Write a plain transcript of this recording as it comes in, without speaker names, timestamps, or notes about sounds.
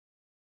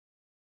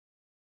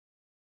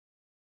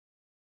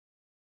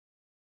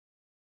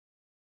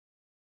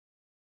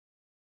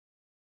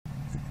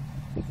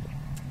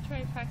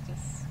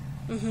practice.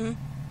 Mm-hmm.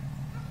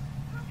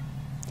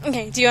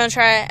 Okay, do you want to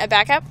try a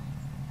back up?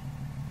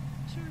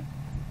 Sure.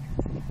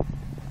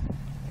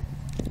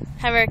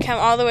 Have her come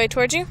all the way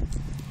towards you.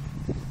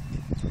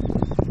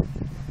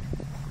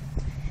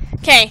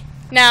 Okay,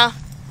 now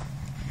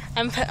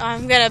I'm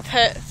gonna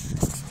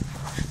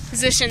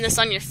position this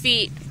on your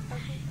feet.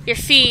 Okay. Your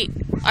feet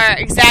are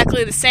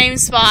exactly the same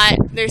spot.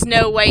 There's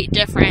no weight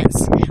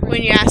difference.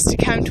 When you ask to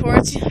come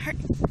towards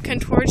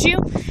you,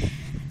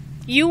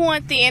 you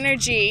want the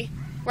energy.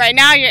 Right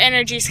now, your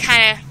energy is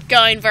kind of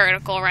going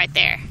vertical right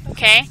there.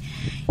 Okay,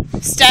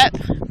 step,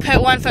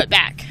 put one foot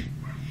back,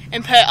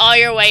 and put all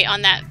your weight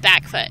on that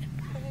back foot.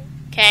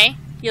 Okay,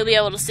 you'll be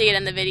able to see it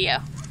in the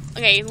video.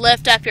 Okay,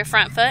 lift up your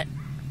front foot.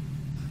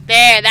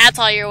 There, that's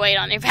all your weight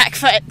on your back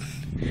foot.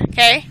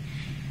 Okay,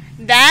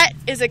 that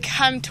is a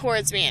come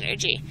towards me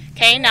energy.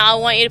 Okay, now I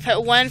want you to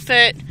put one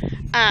foot,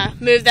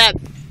 move that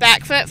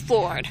back foot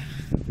forward.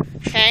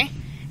 Okay,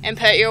 and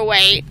put your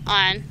weight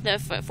on the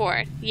foot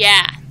forward.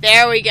 Yeah,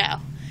 there we go.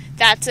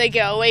 That's a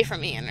go away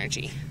from me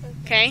energy.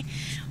 Okay,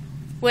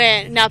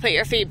 now put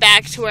your feet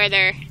back to where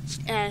they're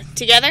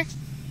together.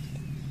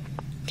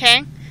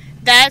 Okay,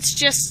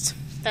 that's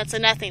a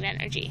nothing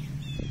energy.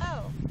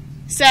 Oh.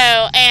 So,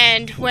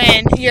 and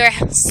when you're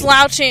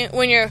slouching,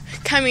 when you're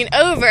coming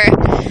over,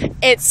 have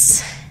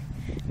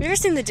you ever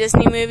seen the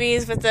Disney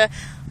movies with the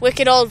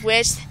wicked old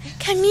witch?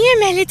 Come here,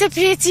 my little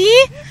pretty.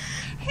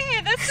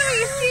 Hey, that's the way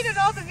you see it in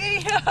all the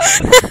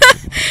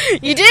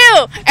videos. You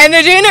do, and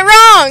they're doing it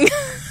wrong.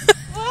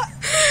 What?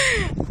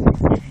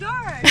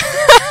 Darn.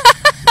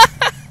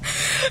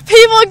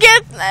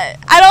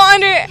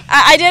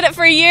 I did it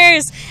for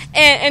years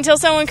until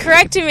someone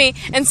corrected me,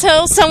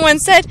 until someone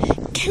said,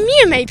 come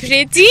here, my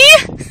pretty.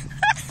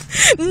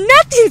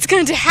 Nothing's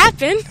going to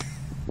happen.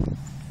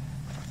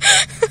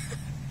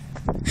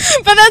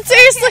 But that's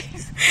seriously,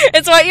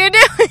 it's what you're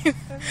doing.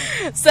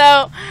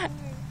 So,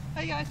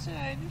 I gotcha,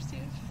 I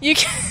understand. You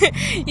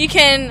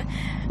can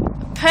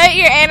put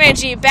your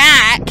energy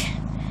back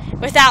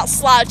without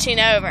slouching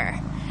over.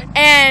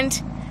 And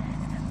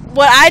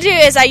what I do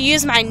is I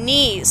use my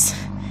knees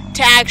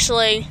to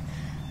actually,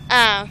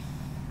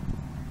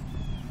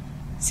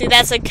 see,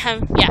 that's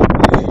yeah.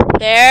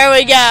 There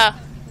we go.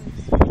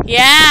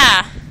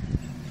 Yeah.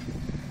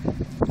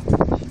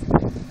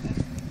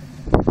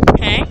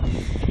 Okay.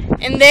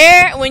 And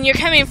there, when you're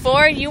coming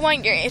forward, you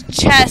want your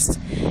chest,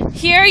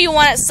 here you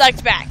want it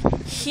sucked back.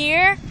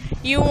 Here,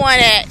 you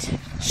want it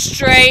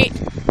straight,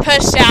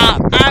 pushed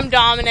out, I'm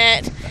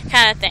dominant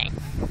kind of thing.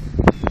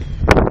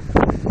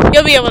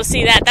 You'll be able to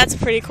see that. That's a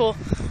pretty cool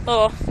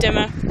little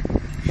demo.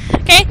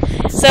 Okay,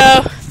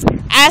 so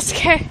ask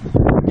her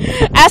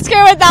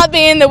without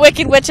being the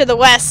Wicked Witch of the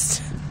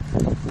West.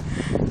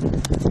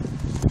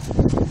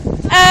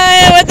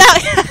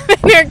 Without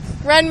having her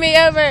run me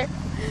over.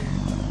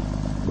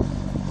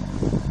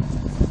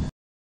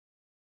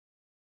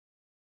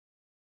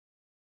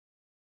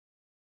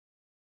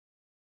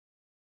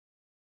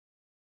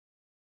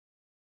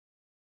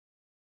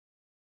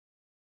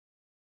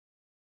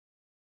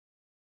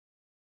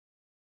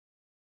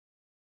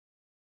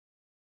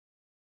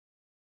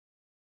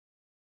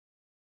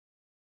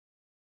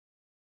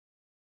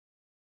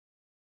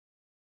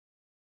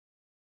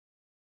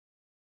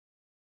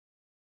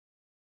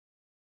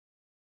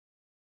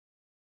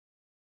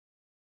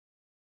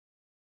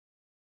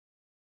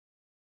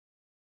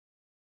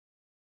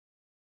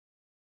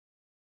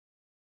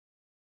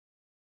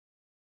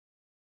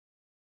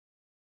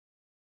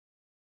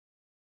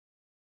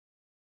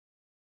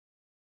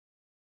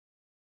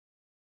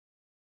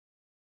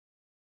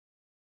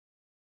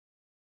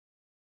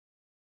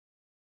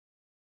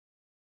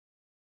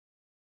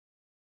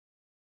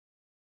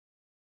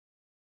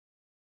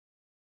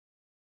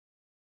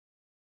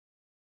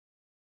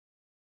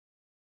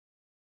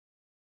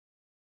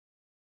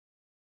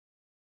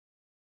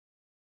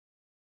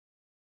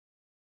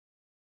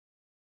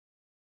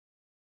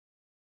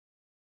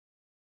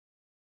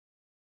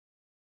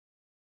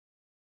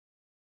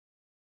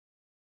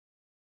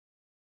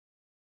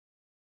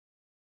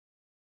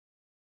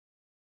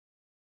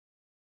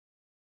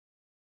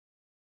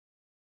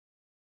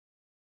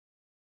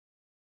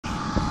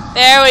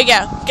 There we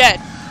go.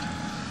 Good.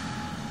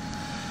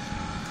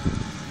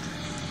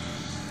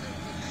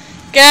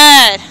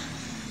 Good.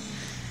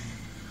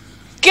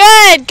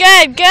 Good,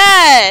 good,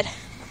 good.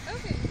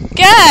 Okay.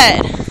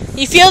 Good.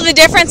 You feel the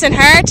difference in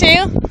her,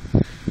 too?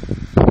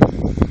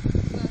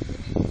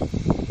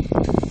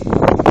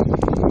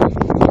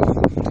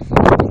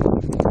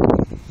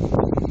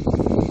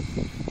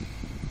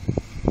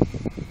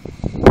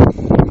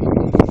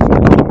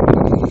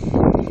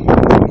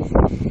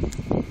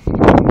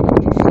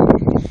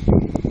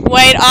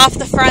 Weight off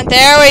the front.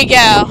 There we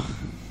go.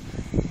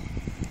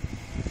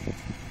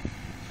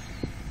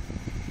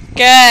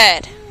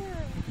 Good.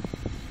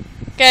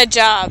 Good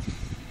job.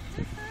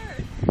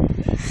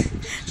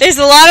 There's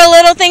a lot of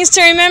little things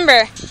to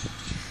remember.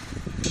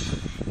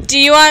 Do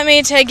you want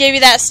me to give you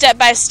that step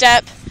by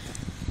step?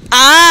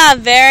 Ah,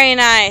 very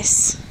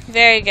nice.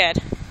 Very good.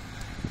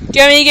 Do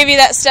you want me to give you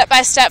that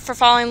step-by-step for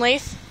falling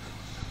leaf?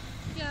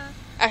 Yeah.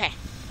 Okay.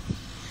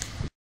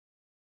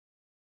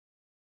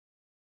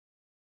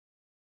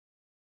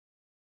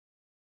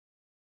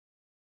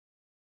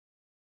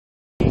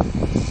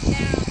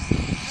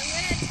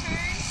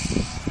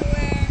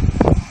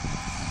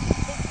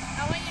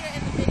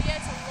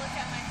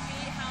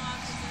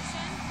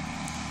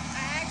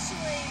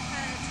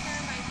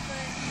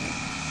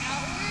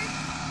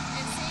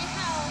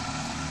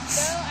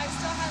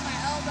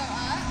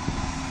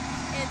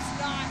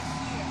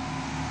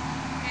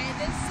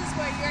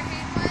 Where your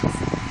hand was,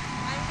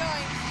 I'm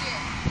going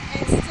here.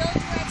 And it still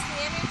directs the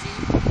energy,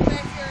 but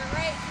if you're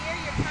right here,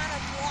 you're kind of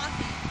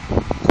blocking.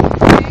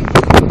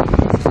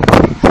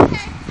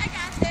 Okay, I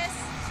got this.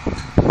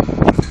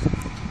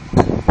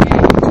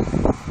 Okay.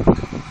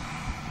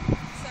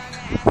 So I'm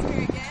going to ask her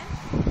again.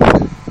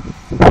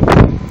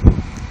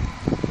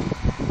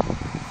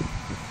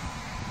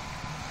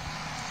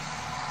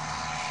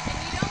 And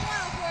you don't want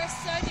a horse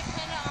so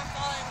dependent on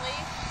falling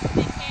leaf that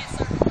they can't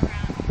circle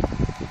around.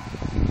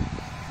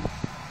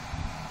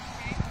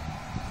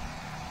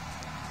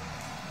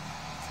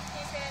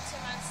 To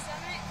my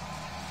stomach. I'm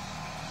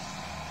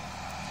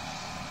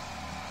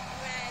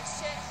going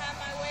to have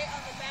my weight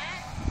on the back.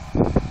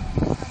 Come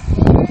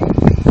forward,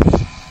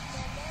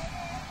 bend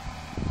over,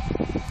 and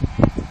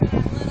ask for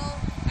that little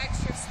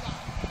extra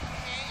spot.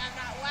 Okay, I'm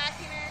not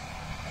whacking her.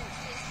 It's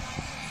just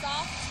nice and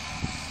soft.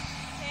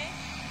 Okay,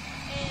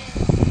 and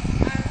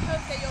I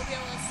hope that you'll be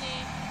able to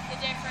see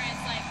the difference.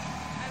 Like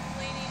I'm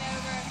leaning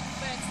over,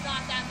 but it's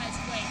not that much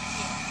weight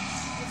here.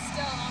 It's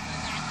still on my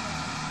back.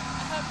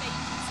 I hope that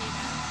you can see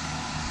that.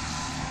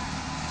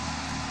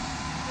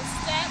 The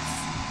steps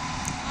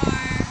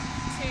are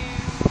to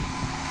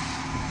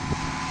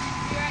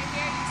be right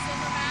here, you send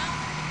them out,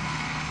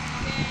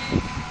 then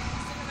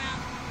send them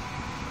out,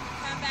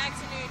 come back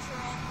to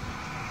neutral,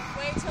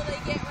 wait till they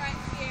get right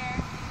here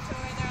to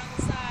where they're on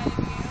the side of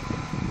you,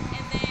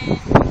 and then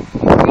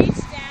you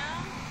reach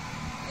down,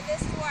 and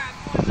this is where I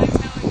point my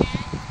toe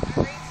again.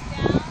 I reach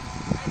down,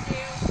 I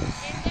do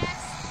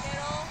index,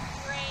 middle,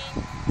 ring,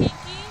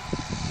 pinky,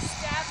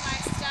 stab my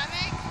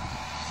stomach,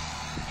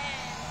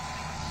 and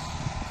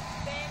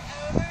bend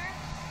over.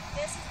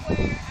 This is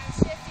where I'm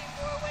shifting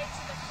more weight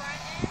to the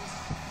front end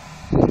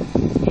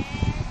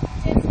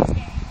and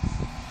disengage.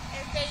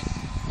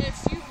 If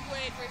you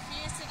would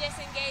refuse to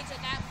disengage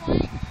at that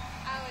point,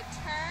 I would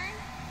turn,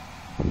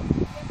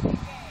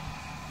 disengage.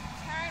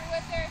 Turn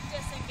with her,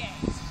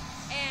 disengage.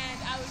 And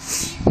I would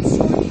keep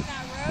shortening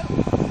that rope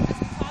as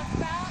we talked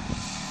about.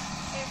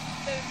 If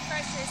the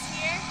pressure is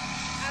here,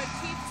 I would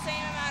keep the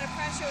same amount of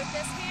pressure with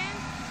this hand.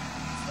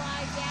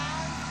 Slide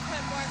down,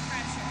 put more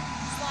pressure.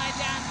 Slide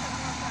down, put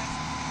more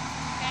pressure.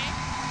 Okay?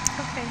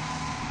 Okay.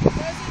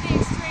 Those are the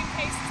extreme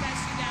cases that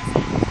she does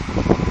it.